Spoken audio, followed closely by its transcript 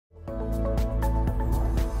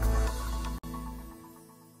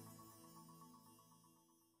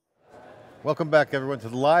Welcome back everyone to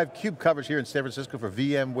the live CUBE coverage here in San Francisco for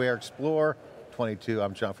VMware Explore 22.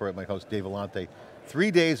 I'm John Furrier, my host Dave Vellante. 3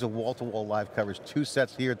 days of wall-to-wall live coverage, 2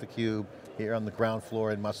 sets here at the CUBE, here on the ground floor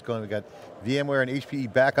in Moscone. We got VMware and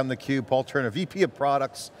HPE back on the CUBE. Paul Turner, VP of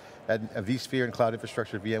Products at vSphere and Cloud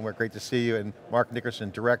Infrastructure at VMware, great to see you. And Mark Nickerson,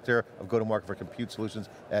 Director of Go-to-Market for Compute Solutions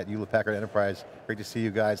at Hewlett Packard Enterprise. Great to see you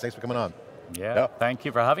guys, thanks for coming on. Yeah, thank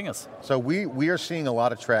you for having us. So we are seeing a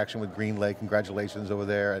lot of traction with GreenLake. Congratulations over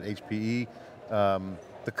there at HPE.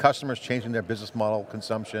 The customers changing their business model,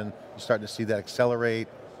 consumption, you're starting to see that accelerate.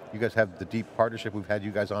 You guys have the deep partnership. We've had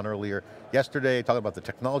you guys on earlier yesterday, talking about the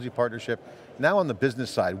technology partnership. Now on the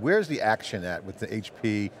business side, where's the action at with the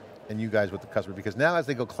HP and you guys with the customer? Because now as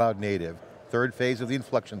they go cloud native, third phase of the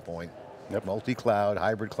inflection point, multi-cloud,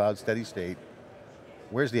 hybrid cloud, steady state,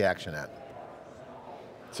 where's the action at?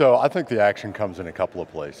 So I think the action comes in a couple of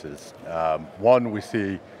places. One, we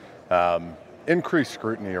see increased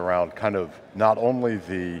scrutiny around kind of not only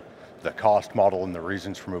the cost model and the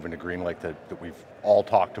reasons for moving to GreenLake that we've all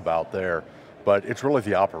talked about there, but it's really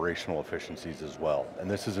the operational efficiencies as well. And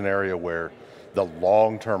this is an area where the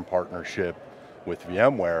long-term partnership with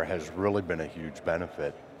VMware has really been a huge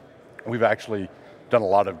benefit. We've actually done a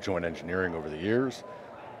lot of joint engineering over the years,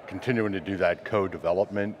 continuing to do that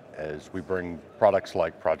co-development as we bring products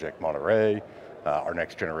like Project Monterey, our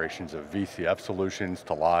next generations of VCF solutions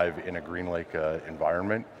to live in a GreenLake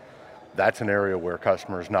environment. That's an area where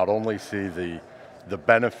customers not only see the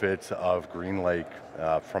benefits of GreenLake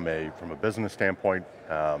from a business standpoint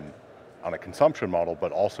on a consumption model,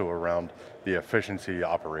 but also around the efficiency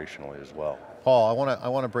operationally as well. Paul, I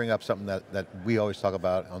want to bring up something that we always talk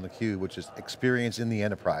about on theCUBE, which is experience in the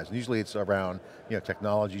enterprise. And usually it's around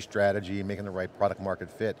technology, strategy, and making the right product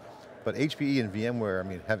market fit. But HPE and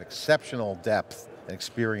VMware, have exceptional depth and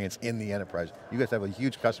experience in the enterprise. You guys have a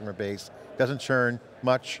huge customer base, doesn't churn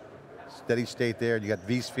much, steady state there. You got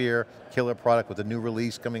vSphere, killer product with a new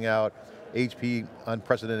release coming out. HPE,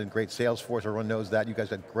 unprecedented great sales force, everyone knows that. You guys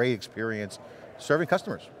got great experience serving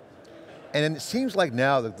customers. And then it seems like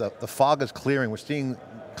now that the fog is clearing, we're seeing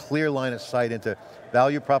clear line of sight into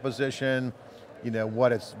value proposition,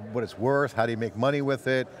 what it's worth, how do you make money with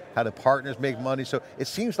it, how do partners make money. So it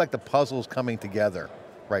seems like the puzzle's coming together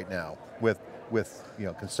right now with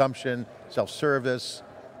consumption, self-service,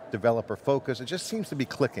 developer focus. It just seems to be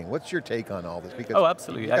clicking. What's your take on all this? Because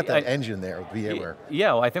absolutely. You've got that engine there with VMware.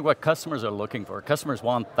 Yeah, well, I think what customers are looking for, customers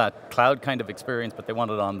want that cloud kind of experience, but they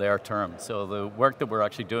want it on their terms. So the work that we're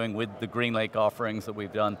actually doing with the GreenLake offerings that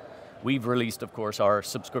we've done, we've released, of course, our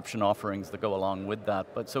subscription offerings that go along with that.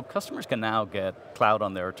 But so customers can now get cloud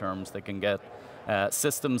on their terms. They can get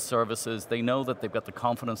systems services. They know that they've got the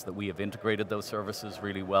confidence that we have integrated those services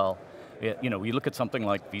really well. We look at something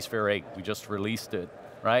like vSphere 8, we just released it,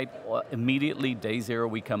 right? Well, immediately, day zero,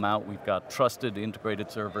 we come out, we've got trusted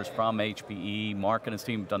integrated servers from HPE. Mark and his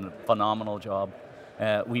team have done a phenomenal job.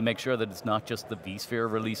 We make sure that it's not just the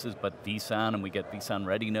vSphere releases, but vSAN, and we get vSAN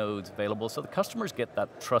ready nodes available, so the customers get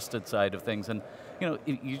that trusted side of things. And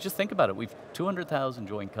you just think about it, we've 200,000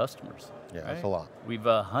 joint customers. Yeah, right? that's a lot. We've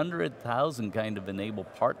 100,000 kind of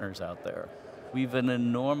enabled partners out there. We've an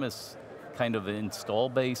enormous kind of install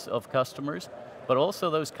base of customers, but also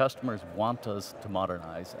those customers want us to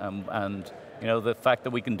modernize. And the fact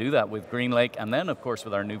that we can do that with GreenLake, and then of course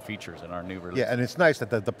with our new features and our new release. Yeah, and it's nice that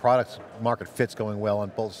the product market fit's going well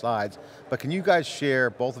on both sides, but can you guys share,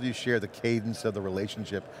 both of you share the cadence of the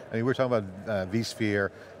relationship? We're talking about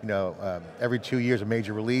vSphere, every 2 years a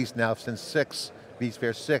major release, now since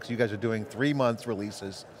vSphere 6, you guys are doing 3-month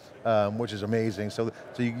releases, which is amazing. So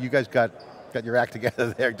you guys got your act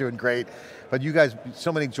together there, doing great. But you guys,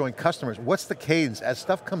 so many joint customers, what's the cadence? As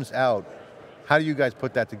stuff comes out, how do you guys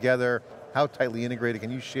put that together? How tightly integrated?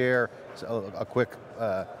 Can you share a quick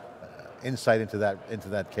insight into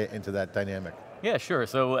that dynamic? Yeah, sure.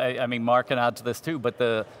 So Mark can add to this too, but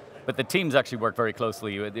the teams actually work very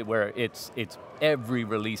closely where it's every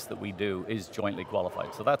release that we do is jointly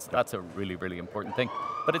qualified. So that's a really, really important thing.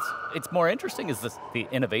 But it's more interesting is the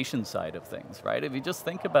innovation side of things, right? If you just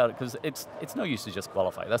think about it, because it's no use to just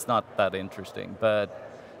qualify. That's not that interesting. But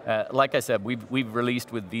like I said, we've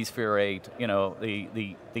released with vSphere 8,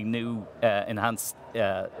 the new enhanced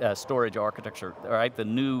storage architecture, all right? The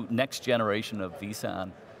new next generation of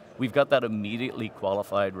vSAN. We've got that immediately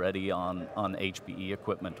qualified, ready on HPE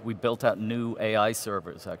equipment. We built out new AI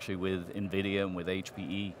servers, actually, with NVIDIA and with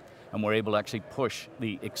HPE, and we're able to actually push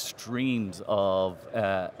the extremes of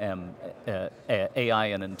AI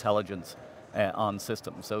and intelligence on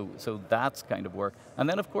systems. So that's kind of work. And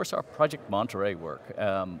then, of course, our Project Monterey work.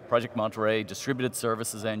 Project Monterey, distributed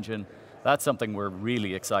services engine, that's something we're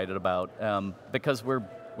really excited about because we're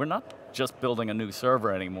we're not just building a new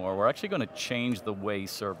server anymore, we're actually going to change the way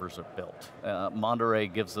servers are built. Monterey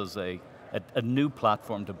gives us a new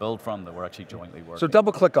platform to build from that we're actually jointly working. So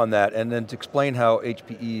double click on that and then to explain how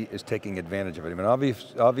HPE is taking advantage of it. I mean,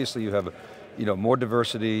 obviously you have more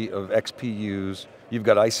diversity of XPUs, you've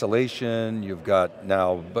got isolation, you've got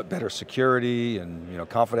now better security and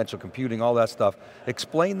confidential computing, all that stuff.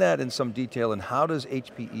 Explain that in some detail and how does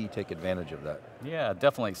HPE take advantage of that? Yeah,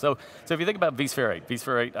 definitely. So if you think about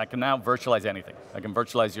vSphere 8, I can now virtualize anything. I can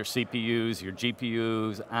virtualize your CPUs, your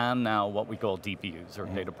GPUs, and now what we call DPUs, or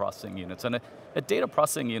data processing units. And a data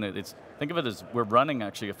processing unit, think of it as we're running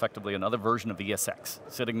actually effectively another version of ESX,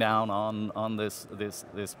 sitting down on this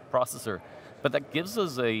processor. But that gives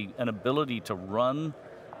us an ability to run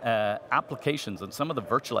applications and some of the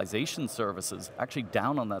virtualization services actually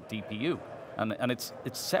down on that DPU. And it's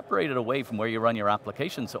separated away from where you run your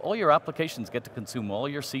applications, so all your applications get to consume all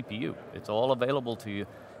your CPU. It's all available to you.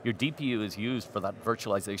 Your DPU is used for that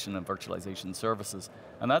virtualization and virtualization services.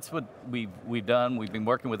 And that's what we've done. We've been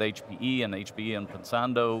working with HPE and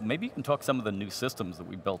Pensando. Maybe you can talk some of the new systems that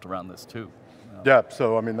we built around this too. Yeah,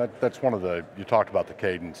 so I mean, that's one of you talked about the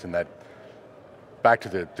cadence and that, back to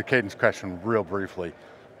the cadence question real briefly.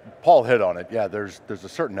 Paul hit on it. Yeah, there's a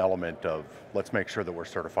certain element of let's make sure that we're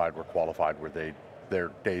certified, we're qualified,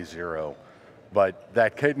 they're day zero. But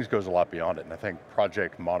that cadence goes a lot beyond it, and I think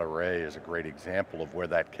Project Monterey is a great example of where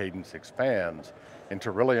that cadence expands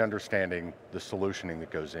into really understanding the solutioning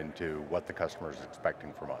that goes into what the customer is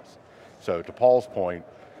expecting from us. So to Paul's point,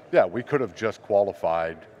 yeah, we could have just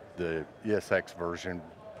qualified the ESX version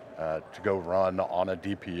to go run on a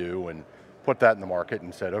DPU and put that in the market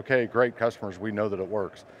and said, okay, great customers, we know that it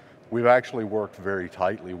works. We've actually worked very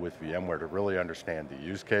tightly with VMware to really understand the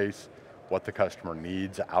use case, what the customer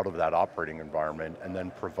needs out of that operating environment, and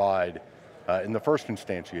then provide, in the first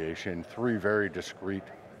instantiation, 3 very discrete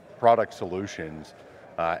product solutions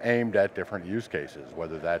aimed at different use cases,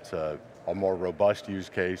 whether that's a more robust use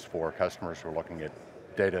case for customers who are looking at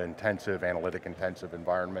data intensive, analytic intensive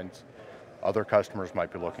environments. Other customers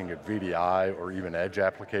might be looking at VDI or even edge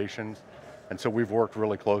applications. And so we've worked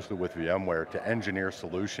really closely with VMware to engineer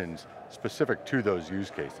solutions specific to those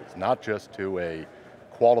use cases, not just to a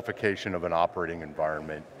qualification of an operating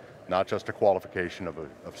environment, not just a qualification of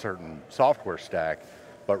certain software stack,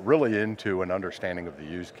 but really into an understanding of the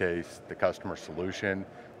use case, the customer solution,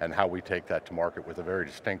 and how we take that to market with a very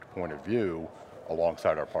distinct point of view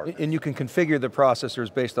alongside our partners. And you can configure the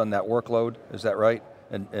processors based on that workload, is that right?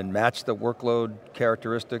 And match the workload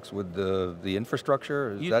characteristics with the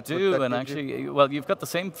infrastructure? You do, and actually, well, you've got the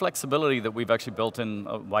same flexibility that we've actually built in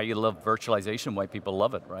why you love virtualization, why people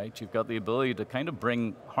love it, right? You've got the ability to kind of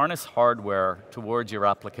harness hardware towards your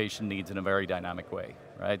application needs in a very dynamic way,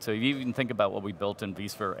 right? So if you even think about what we built in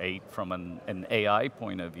vSphere 8 from an AI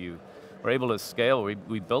point of view, we're able to scale.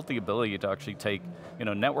 We built the ability to actually take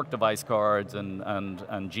network device cards and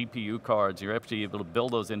GPU cards. You're actually able to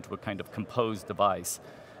build those into a kind of composed device.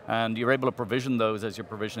 And you're able to provision those as you're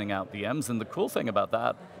provisioning out VMs. And the cool thing about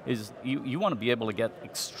that is you want to be able to get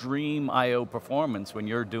extreme I/O performance when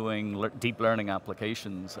you're doing deep learning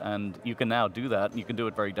applications. And you can now do that, and you can do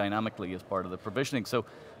it very dynamically as part of the provisioning. So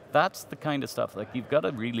that's the kind of stuff, like you've got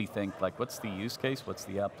to really think, like what's the use case, what's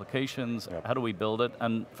the applications, how do we build it?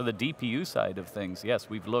 And for the DPU side of things, yes,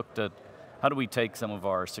 we've looked at how do we take some of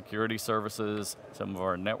our security services, some of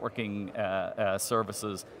our networking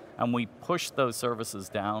services, and we push those services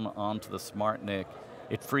down onto the SmartNIC.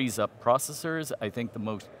 It frees up processors. I think the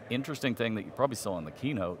most interesting thing that you probably saw in the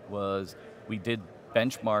keynote was we did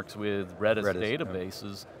benchmarks with Redis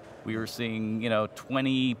databases. We were seeing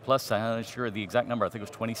 20 plus, I'm not sure the exact number, I think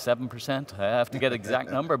it was 27%. I have to get the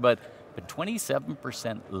exact number, but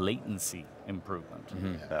 27% latency improvement.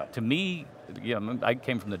 Yeah. To me, I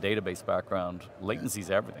came from the database background,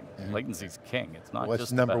 latency's everything. Latency's king, it's not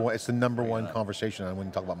just number one. It's the number one conversation when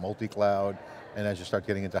you talk about multi-cloud, and as you start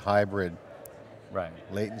getting into hybrid. Right.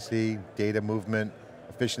 Latency, data movement,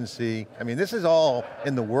 efficiency. I mean, this is all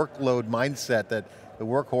in the workload mindset that the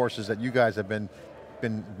workhorses that you guys have been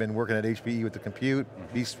working at HPE with the compute,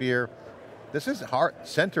 vSphere. This is heart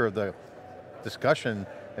center of the discussion.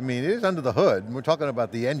 I mean, it is under the hood, and we're talking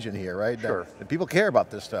about the engine here, right? Sure. And people care about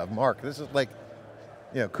this stuff. Mark, this is like,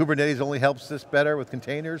 Kubernetes only helps this better with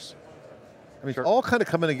containers. I mean, it's all kind of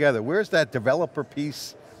coming together. Where's that developer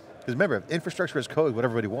piece? Because remember, infrastructure is code, what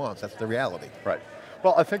everybody wants, that's the reality. Right.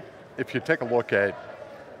 Well, I think if you take a look at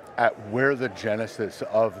where the genesis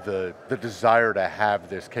of the desire to have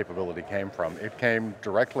this capability came from, it came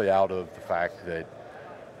directly out of the fact that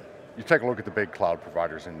you take a look at the big cloud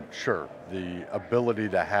providers, and sure, the ability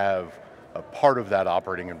to have a part of that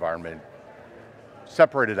operating environment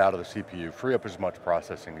separate it out of the CPU, free up as much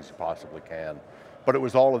processing as you possibly can. But it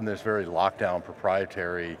was all in this very lockdown,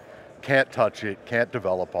 proprietary, can't touch it, can't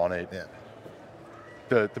develop on it. Yeah.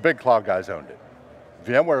 The big cloud guys owned it.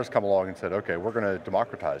 VMware has come along and said, okay, we're going to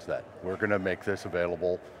democratize that. We're going to make this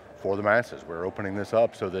available for the masses. We're opening this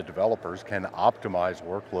up so that developers can optimize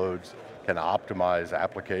workloads, can optimize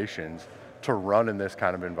applications to run in this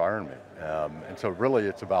kind of environment. And so really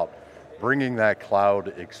it's about bringing that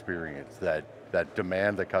cloud experience, that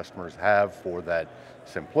demand that customers have for that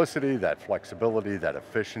simplicity, that flexibility, that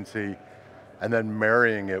efficiency, and then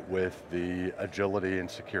marrying it with the agility and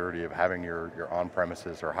security of having your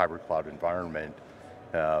on-premises or hybrid cloud environment.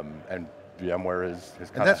 And VMware has kind of helped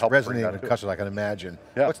bring that. And that's resonating with customers, I can imagine.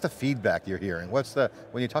 Yeah. What's the feedback you're hearing? When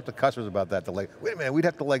you talk to customers about that, they're like, wait a minute, we'd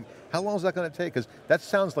have to how long is that going to take? Because that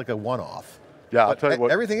sounds like a one-off. Yeah, I'll tell you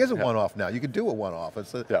what. Everything is a one-off now. You can do a one-off. It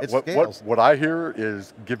scales. What I hear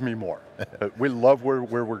is, give me more. We love where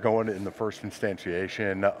we're going in the first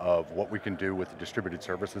instantiation of what we can do with the distributed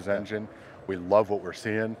services engine. We love what we're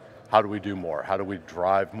seeing. How do we do more? How do we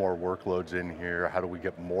drive more workloads in here? How do we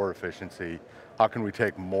get more efficiency? How can we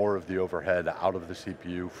take more of the overhead out of the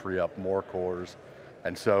CPU, free up more cores?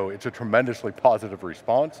 And so it's a tremendously positive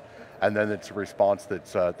response, and then it's a response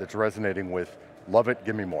that's resonating with, love it,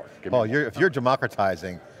 give me more. If you're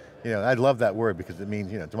democratizing, I love that word because it means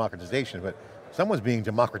democratization, but someone's being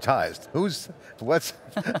democratized. What's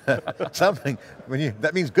something,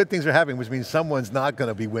 that means good things are happening, which means someone's not going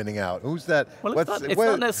to be winning out. Who's that? Well, it's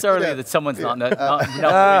not necessarily that someone's not winning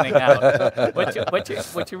out.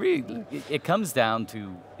 What you really, it comes down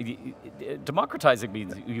to, democratizing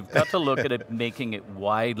means you've got to look at it making it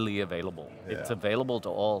widely available. Yeah. It's available to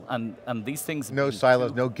all, and these things. No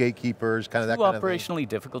silos, no gatekeepers, kind of that kind of thing. Operationally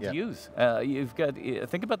difficult to use. You've got,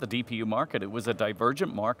 think about the DPU market. It was a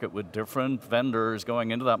divergent market with different vendors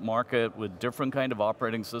going into that market with different kind of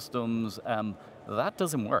operating systems. That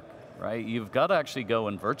doesn't work, right? You've got to actually go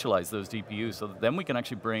and virtualize those DPUs so that then we can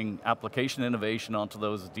actually bring application innovation onto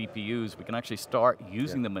those DPUs. We can actually start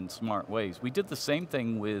using them in smart ways. We did the same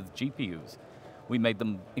thing with GPUs. We made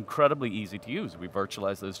them incredibly easy to use. We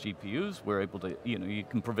virtualized those GPUs. We're able to, you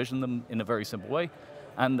can provision them in a very simple way.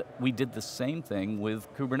 And we did the same thing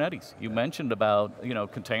with Kubernetes. You mentioned about,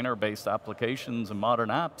 container-based applications and modern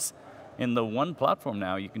apps. In the one platform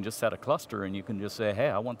now, you can just set a cluster and you can just say, hey,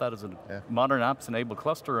 I want that as a modern apps enabled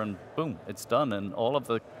cluster, and boom, it's done. And all of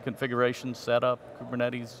the configurations set up,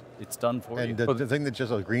 Kubernetes, it's done for you. And the thing that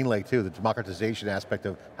just GreenLake too, the democratization aspect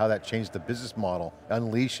of how that changed the business model,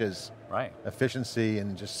 unleashes efficiency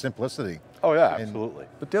and just simplicity. Oh yeah, absolutely.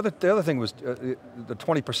 But the other thing was the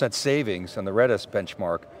 20% savings on the Redis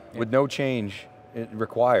benchmark with no change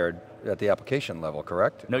required at the application level,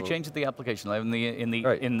 correct? No change at the application level. In the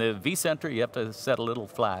vCenter, you have to set a little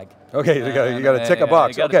flag. Okay, you got to tick a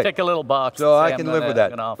box. You got to tick a little box. So I can live with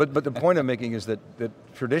that. But the point I'm making is that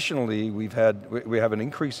traditionally we have an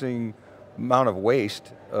increasing amount of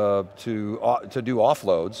waste to do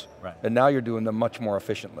offloads, and now you're doing them much more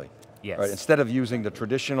efficiently. Yes. Right? Instead of using the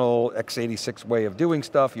traditional x86 way of doing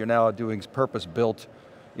stuff, you're now doing purpose-built,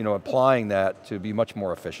 applying that to be much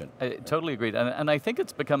more efficient. I totally agreed, and I think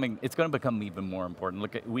it's going to become even more important.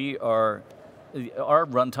 Look, our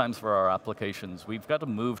runtimes for our applications, we've got to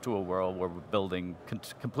move to a world where we're building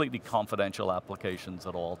completely confidential applications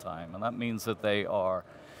at all time, and that means that they are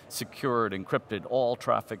secured, encrypted, all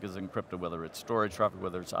traffic is encrypted, whether it's storage traffic,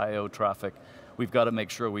 whether it's I/O traffic. We've got to make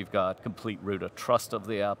sure we've got complete root of trust of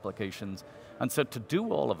the applications. And so to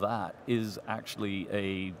do all of that is actually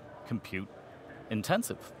a compute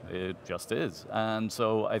intensive, it just is. And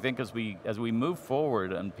so I think as we move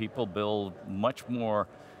forward and people build much more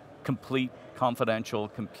complete, confidential,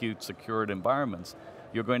 compute secured environments,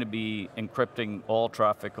 you're going to be encrypting all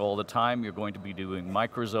traffic all the time. You're going to be doing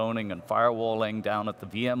microzoning and firewalling down at the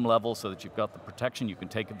VM level so that you've got the protection. You can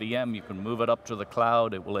take a VM, you can move it up to the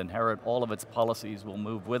cloud, it will inherit all of its policies, will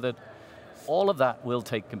move with it. All of that will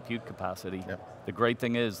take compute capacity. Yep. The great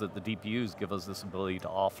thing is that the DPUs give us this ability to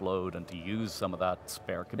offload and to use some of that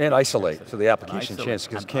spare compute. And isolate, capacity. So the application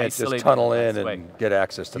can't just tunnel in and get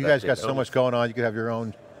access to that. You guys got so much going on, you could have your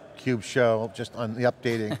own CUBE show, just on the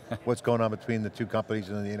updating what's going on between the two companies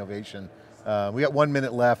and the innovation. We got 1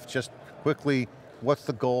 minute left, just quickly, what's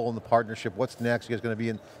the goal in the partnership? What's next? You guys going to be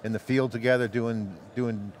in the field together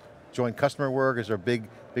doing joint customer work? Is there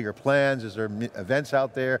bigger plans? Is there events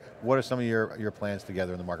out there? What are some of your plans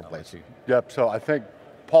together in the marketplace? Yep, so I think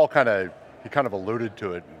Paul kind of alluded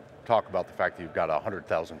to it and talked about the fact that you've got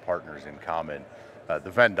 100,000 partners in common.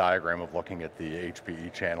 The Venn diagram of looking at the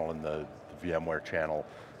HPE channel and the VMware channel,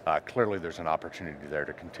 clearly there's an opportunity there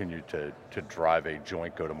to continue to drive a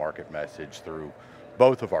joint go-to-market message through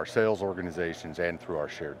both of our sales organizations and through our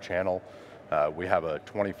shared channel. We have a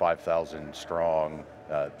 25,000 strong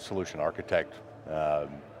solution architect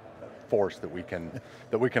force that we can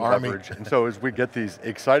leverage. And so as we get these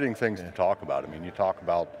exciting things to talk about, I mean, you talk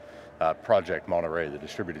about Project Monterey, the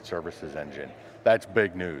distributed services engine. That's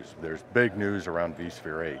big news. There's big news around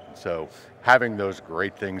vSphere 8. And so having those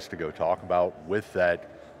great things to go talk about with that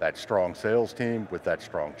strong sales team, with that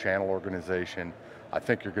strong channel organization, I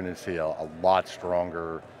think you're going to see a lot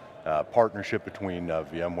stronger partnership between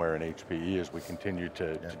VMware and HPE as we continue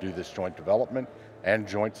to do this joint development and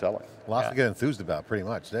joint selling. Lots to get enthused about, pretty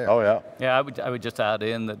much there. Oh yeah. Yeah, I would just add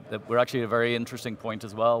in that we're actually at a very interesting point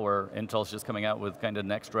as well, where Intel's just coming out with kind of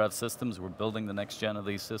next rev systems. We're building the next gen of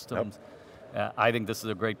these systems. Yep. I think this is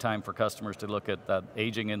a great time for customers to look at that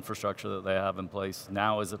aging infrastructure that they have in place.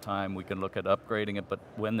 Now is the time we can look at upgrading it, but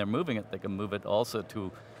when they're moving it, they can move it also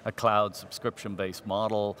to a cloud subscription-based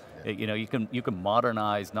model. Yeah. You can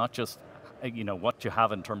modernize not just what you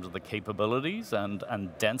have in terms of the capabilities and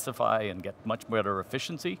densify and get much better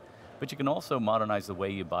efficiency, but you can also modernize the way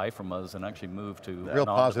you buy from us and actually move to real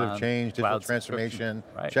positive change, digital cloud transformation,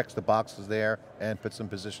 right. Checks the boxes there, and puts in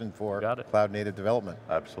position for cloud native development.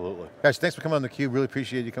 Absolutely. Guys, thanks for coming on theCUBE. Really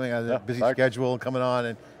appreciate you coming out of the busy schedule and coming on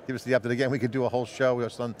and give us the update. Again, we could do a whole show. We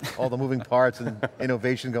have all the moving parts and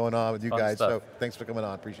innovation going on with you guys. Stuff. So thanks for coming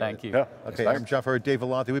on, appreciate it. Thank you. Yeah, okay, I'm John Furrier, Dave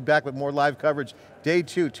Vellante. We'll be back with more live coverage. Day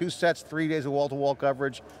 2 sets, 3 days of wall-to-wall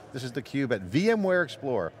coverage. This is theCUBE at VMware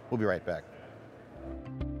Explore. We'll be right back.